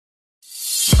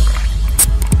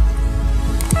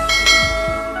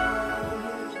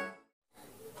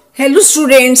Hello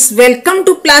students, welcome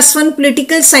to class 1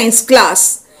 political science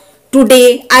class.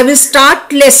 Today I will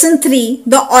start lesson 3,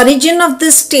 the origin of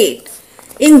the state.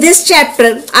 In this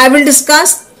chapter I will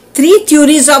discuss 3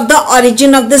 theories of the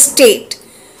origin of the state.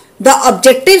 The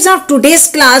objectives of today's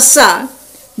class are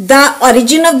the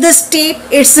origin of the state,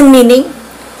 its meaning,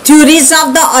 theories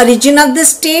of the origin of the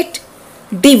state,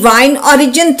 divine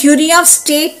origin theory of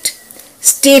state,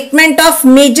 statement of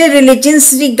major religions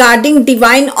regarding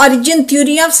divine origin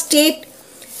theory of state,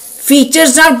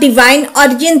 features of divine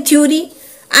origin theory,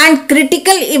 and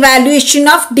critical evaluation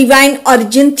of divine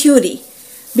origin theory.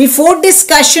 Before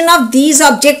discussion of these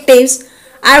objectives,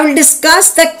 I will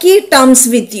discuss the key terms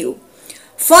with you.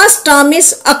 First term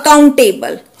is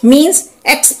accountable, means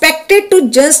expected to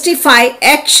justify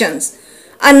actions.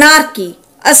 Anarchy,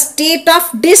 a state of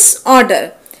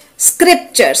disorder.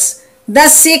 Scriptures, the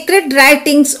sacred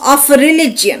writings of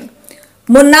religion.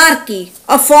 Monarchy,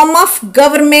 a form of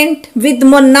government with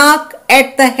monarch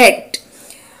at the head.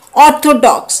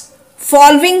 Orthodox,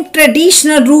 following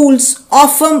traditional rules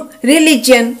of a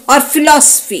religion or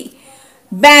philosophy.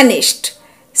 Banished,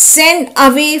 sent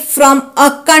away from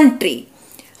a country.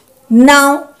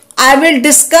 Now I will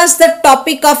discuss the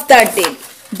topic of the day,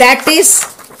 that is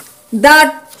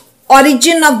the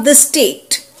origin of the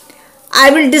state. I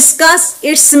will discuss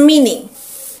its meaning.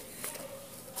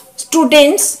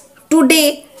 Students,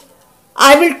 today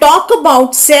I will talk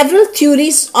about several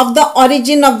theories of the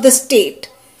origin of the state.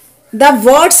 The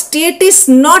word state is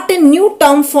not a new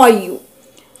term for you.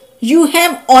 You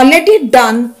have already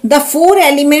done the 4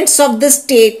 elements of the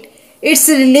state, its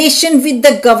relation with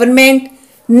the government,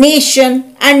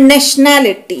 nation and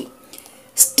nationality.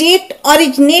 State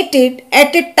originated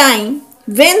at a time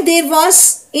when there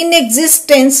was in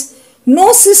existence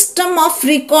no system of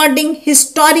recording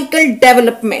historical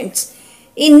developments.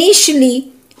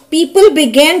 Initially, people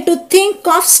began to think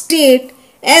of state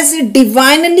as a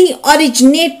divinely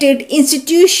originated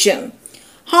institution.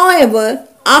 However,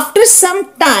 after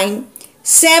some time,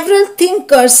 several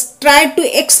thinkers tried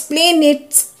to explain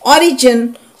its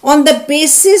origin on the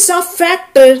basis of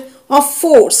factor of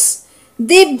force.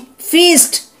 They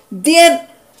faced their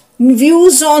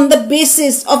views on the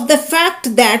basis of the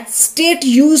fact that state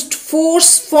used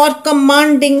force for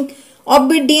commanding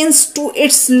obedience to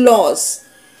its laws.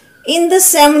 In the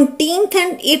 17th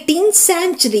and 18th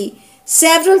century,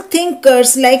 several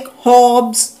thinkers like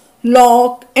Hobbes,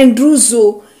 Locke and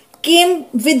Rousseau came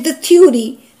with the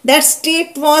theory that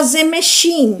state was a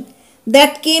machine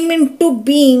that came into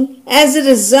being as a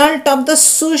result of the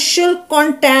social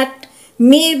contact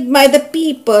made by the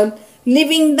people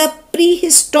living the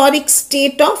prehistoric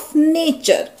state of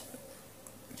nature.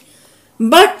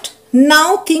 But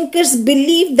now thinkers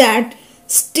believe that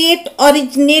state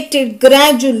originated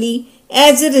gradually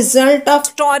as a result of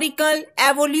historical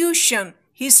evolution.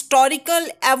 Historical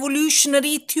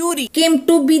evolutionary theory came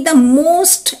to be the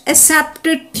most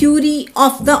accepted theory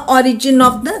of the origin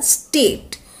of the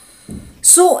state.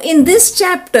 So in this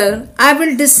chapter, I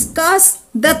will discuss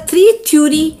the 3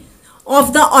 theories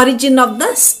of the origin of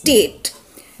the state.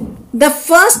 The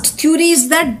first theory is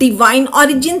the divine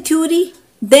origin theory,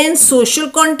 then social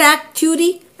contact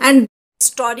theory and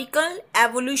historical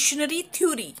evolutionary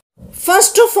theory.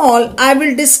 First of all, I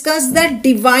will discuss the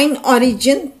divine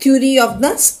origin theory of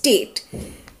the state.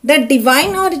 The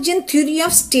divine origin theory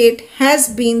of state has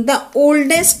been the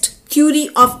oldest theory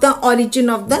of the origin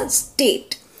of the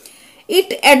state.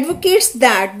 It advocates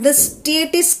that the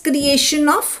state is creation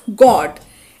of God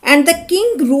and the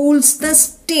king rules the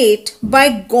state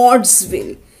by God's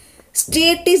will.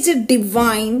 State is a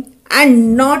divine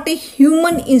and not a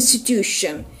human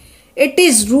institution. It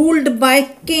is ruled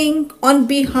by king on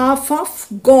behalf of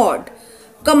God.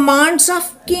 Commands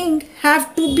of king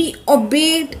have to be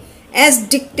obeyed as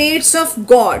dictates of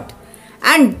God,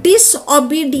 and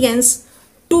disobedience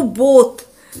to both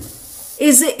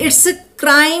it's a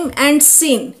crime and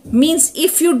sin. Means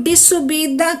if you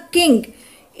disobey the king,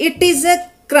 it is a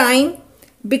crime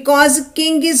because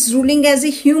king is ruling as a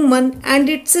human, and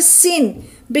it's a sin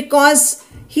because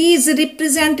he is a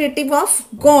representative of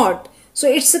God. So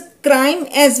it's a crime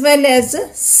as well as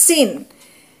a sin.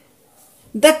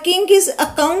 The king is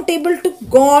accountable to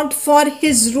God for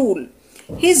his rule.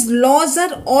 His laws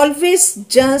are always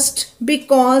just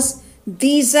because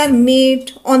these are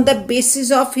made on the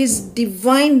basis of his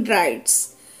divine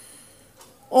rights.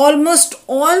 Almost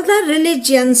all the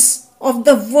religions of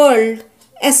the world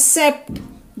accept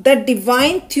the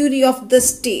divine theory of the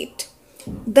state.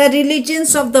 The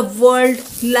religions of the world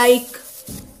like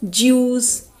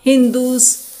Jews,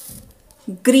 Hindus,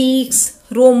 Greeks,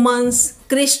 Romans,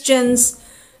 Christians,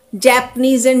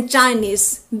 Japanese and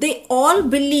Chinese, they all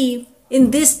believe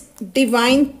in this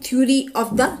divine theory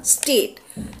of the state.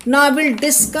 Now I will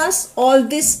discuss all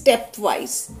this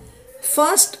stepwise.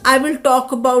 First, I will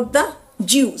talk about the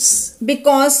Jews,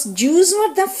 because Jews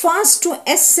were the first to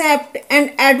accept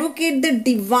and advocate the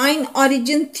divine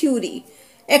origin theory.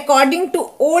 According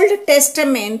to Old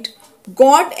Testament,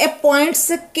 God appoints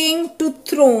a king to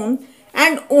throne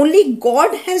and only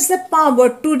God has the power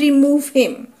to remove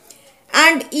him.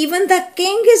 And even the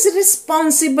king is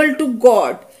responsible to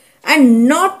God and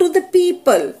not to the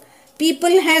people.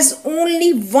 People has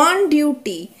only one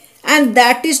duty, and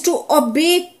that is to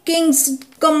obey king's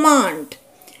command.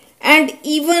 And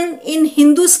even in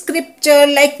Hindu scripture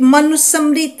like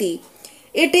Manusmriti,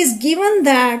 it is given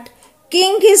that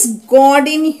king is God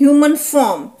in human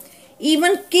form.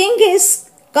 Even king is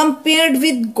compared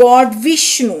with God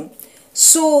Vishnu.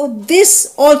 So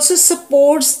this also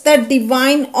supports the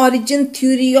divine origin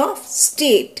theory of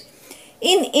state.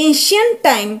 In ancient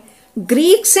time,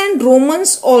 Greeks and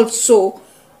Romans also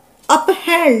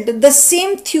upheld the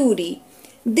same theory.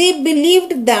 They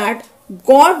believed that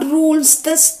God rules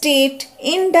the state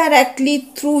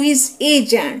indirectly through his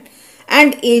agent,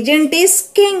 and agent is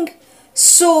king.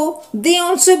 So they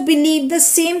also believe the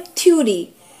same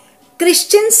theory.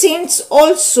 Christian saints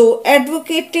also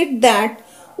advocated that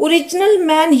original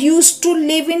man used to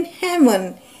live in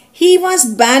heaven. He was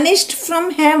banished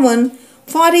from heaven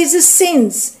for his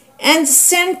sins and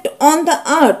sent on the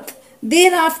earth.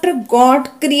 Thereafter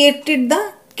God created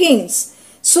the kings.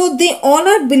 So they all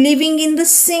are believing in the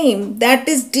same, that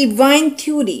is divine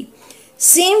theory.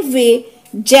 Same way,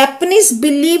 Japanese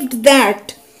believed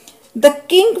that the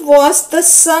king was the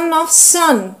son of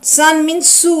sun. Sun means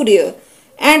Surya.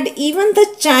 And even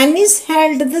the Chinese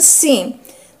held the same,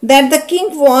 that the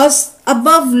king was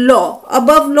above law.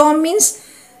 Above law means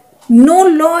no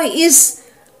law is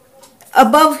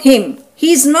above him.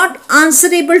 He is not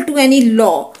answerable to any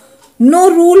law. No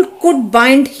rule could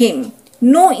bind him.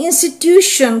 No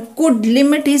institution could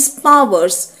limit his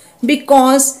powers,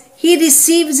 because he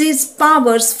receives his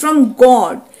powers from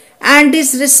God and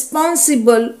is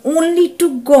responsible only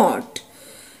to God.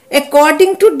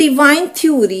 According to divine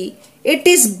theory, it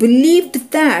is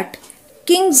believed that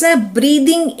kings are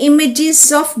breathing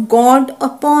images of God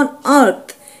upon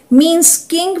earth. Means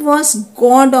king was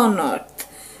God on earth.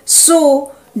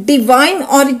 So divine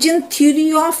origin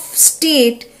theory of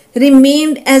state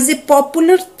remained as a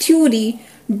popular theory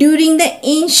during the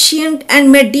ancient and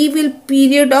medieval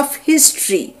period of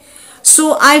history.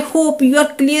 So I hope you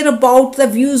are clear about the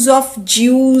views of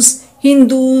Jews,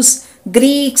 Hindus,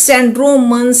 Greeks and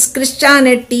Romans,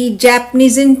 Christianity,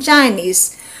 Japanese and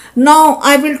Chinese. Now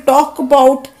I will talk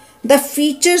about the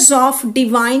features of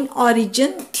divine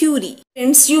origin theory.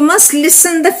 Friends, you must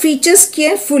listen the features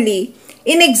carefully.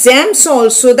 In exams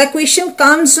also, the question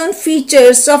comes on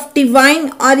features of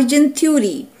divine origin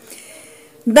theory.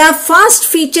 The first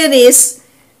feature is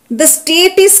the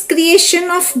state is creation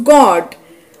of God,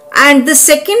 and the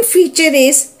second feature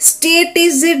is state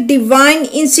is a divine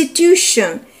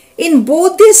institution. In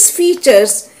both these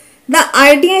features, the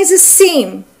idea is the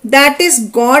same, that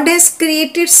is God has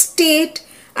created state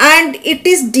and it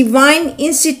is divine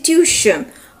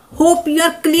institution. Hope you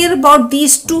are clear about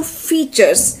these two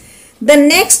features. The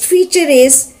next feature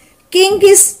is king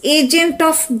is agent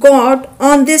of God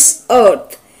on this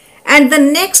earth. And the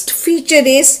next feature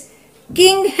is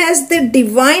king has the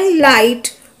divine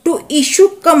light to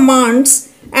issue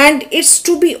commands and it's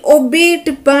to be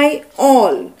obeyed by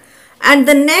all. And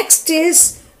the next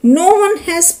is no one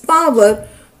has power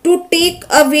to take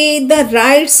away the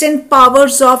rights and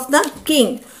powers of the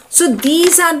king. So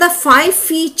these are the 5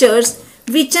 features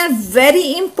which are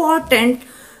very important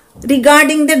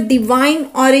regarding the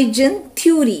divine origin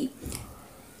theory.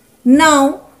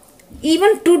 Now,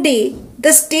 even today,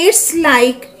 the states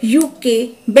like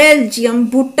UK, Belgium,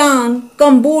 Bhutan,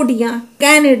 Cambodia,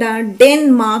 Canada,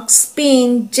 Denmark,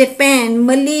 Spain, Japan,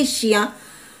 Malaysia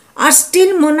are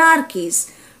still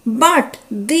monarchies, but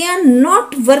they are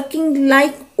not working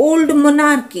like old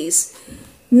monarchies.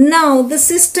 Now the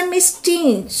system is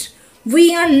changed.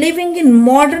 We are living in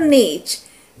modern age.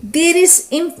 There is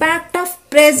impact of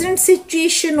present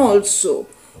situation also.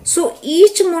 So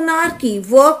each monarchy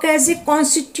work as a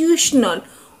constitutional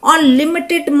or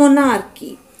limited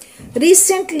monarchy.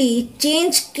 Recently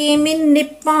change came in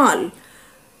Nepal.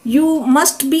 You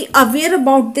must be aware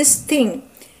about this thing.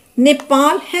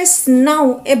 Nepal has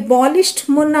now abolished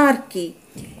monarchy.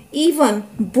 Even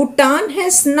Bhutan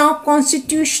has now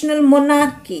constitutional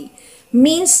monarchy.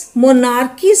 Means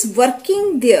monarchy is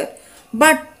working there,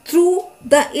 but through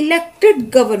the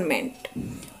elected government.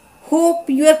 hope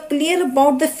you are clear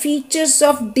about the features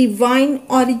of divine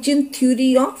origin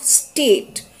theory of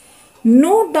state.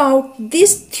 No doubt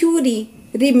this theory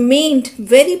remained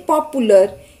very popular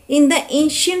in the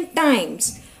ancient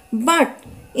times, but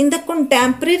in the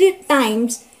contemporary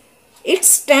times it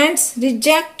stands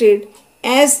rejected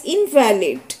as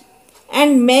invalid,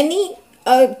 and many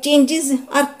changes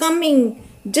are coming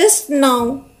just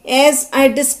now, as I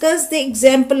discussed the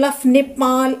example of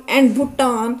Nepal and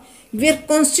Bhutan, where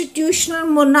constitutional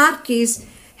monarchies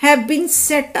have been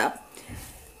set up.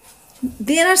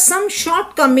 There are some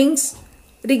shortcomings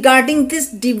regarding this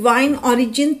divine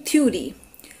origin theory.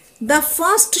 The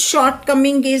first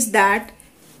shortcoming is that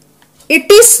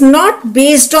it is not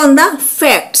based on the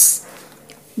facts.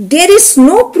 There is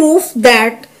no proof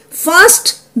that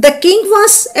first the king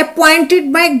was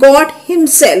appointed by God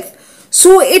himself.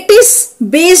 So it is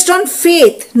based on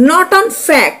faith, not on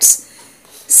facts.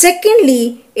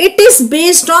 Secondly, it is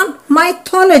based on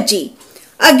mythology.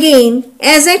 Again,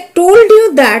 as I told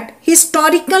you that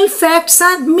historical facts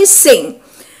are missing.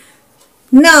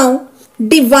 Now,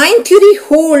 divine theory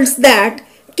holds that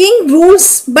king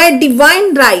rules by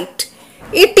divine right.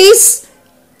 It is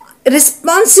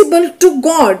responsible to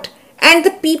God and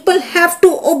the people have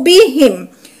to obey him.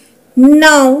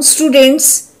 Now,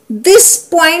 students, this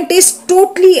point is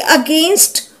totally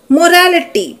against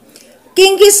morality.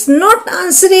 King is not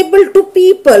answerable to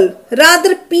people,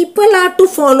 rather people are to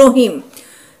follow him.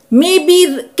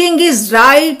 Maybe king is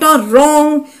right or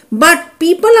wrong, but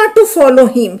people are to follow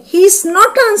him. He is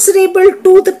not answerable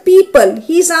to the people,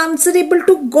 he is answerable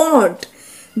to God.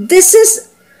 This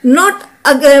is not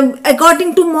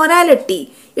according to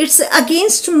morality, it's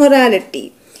against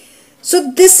morality.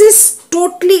 So this is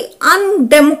totally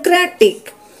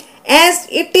undemocratic, as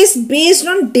it is based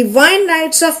on divine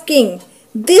rights of king.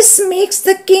 This makes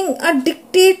the king a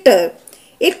dictator.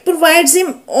 It provides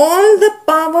him all the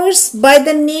powers by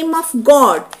the name of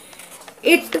God.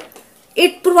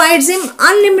 It provides him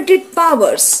unlimited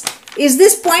powers. Is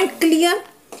this point clear?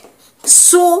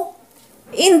 So,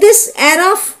 in this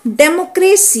era of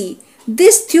democracy,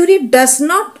 this theory does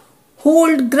not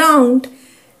hold ground.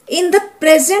 In the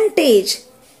present age,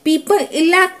 people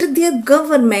elect their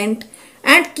government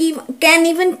and can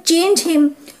even change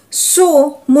him.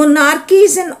 So, monarchy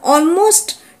is an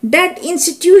almost dead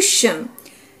institution.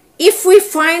 If we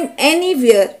find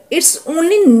anywhere, it's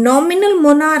only nominal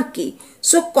monarchy.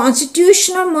 So,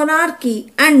 constitutional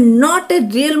monarchy and not a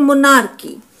real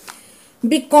monarchy.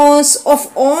 Because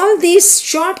of all these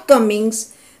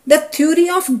shortcomings, the theory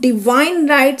of divine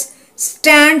rights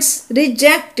stands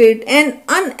rejected and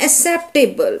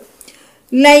unacceptable.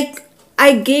 Like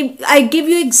I give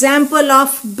you example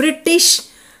of British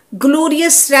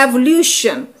Glorious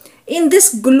Revolution. In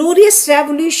this glorious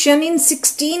revolution in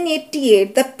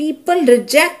 1688, the people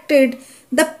rejected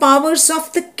the powers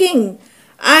of the king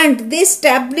and they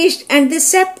established and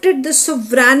accepted the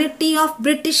sovereignty of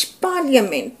British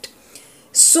Parliament.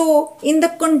 So, in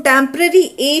the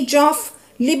contemporary age of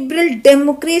liberal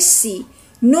democracy,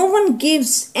 no one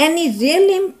gives any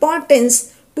real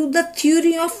importance to the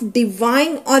theory of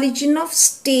divine origin of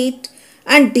state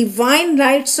and divine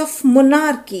rights of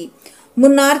monarchy.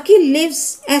 Monarchy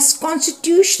lives as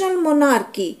constitutional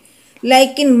monarchy,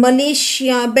 like in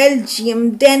Malaysia,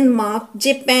 Belgium, Denmark,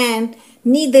 Japan,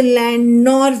 Netherlands,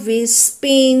 Norway,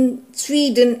 Spain,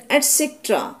 Sweden,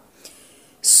 etc.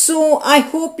 So I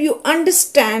hope you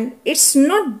understand it's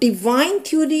not divine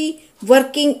theory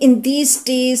working in these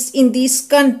days in these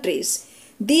countries.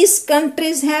 These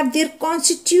countries have their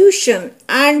constitution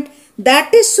and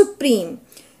that is supreme.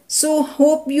 So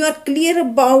hope you are clear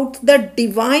about the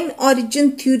divine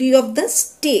origin theory of the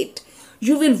state.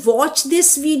 You will watch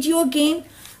this video again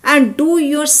and do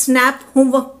your snap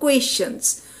homework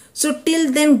questions. So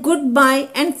till then, goodbye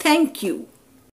and thank you.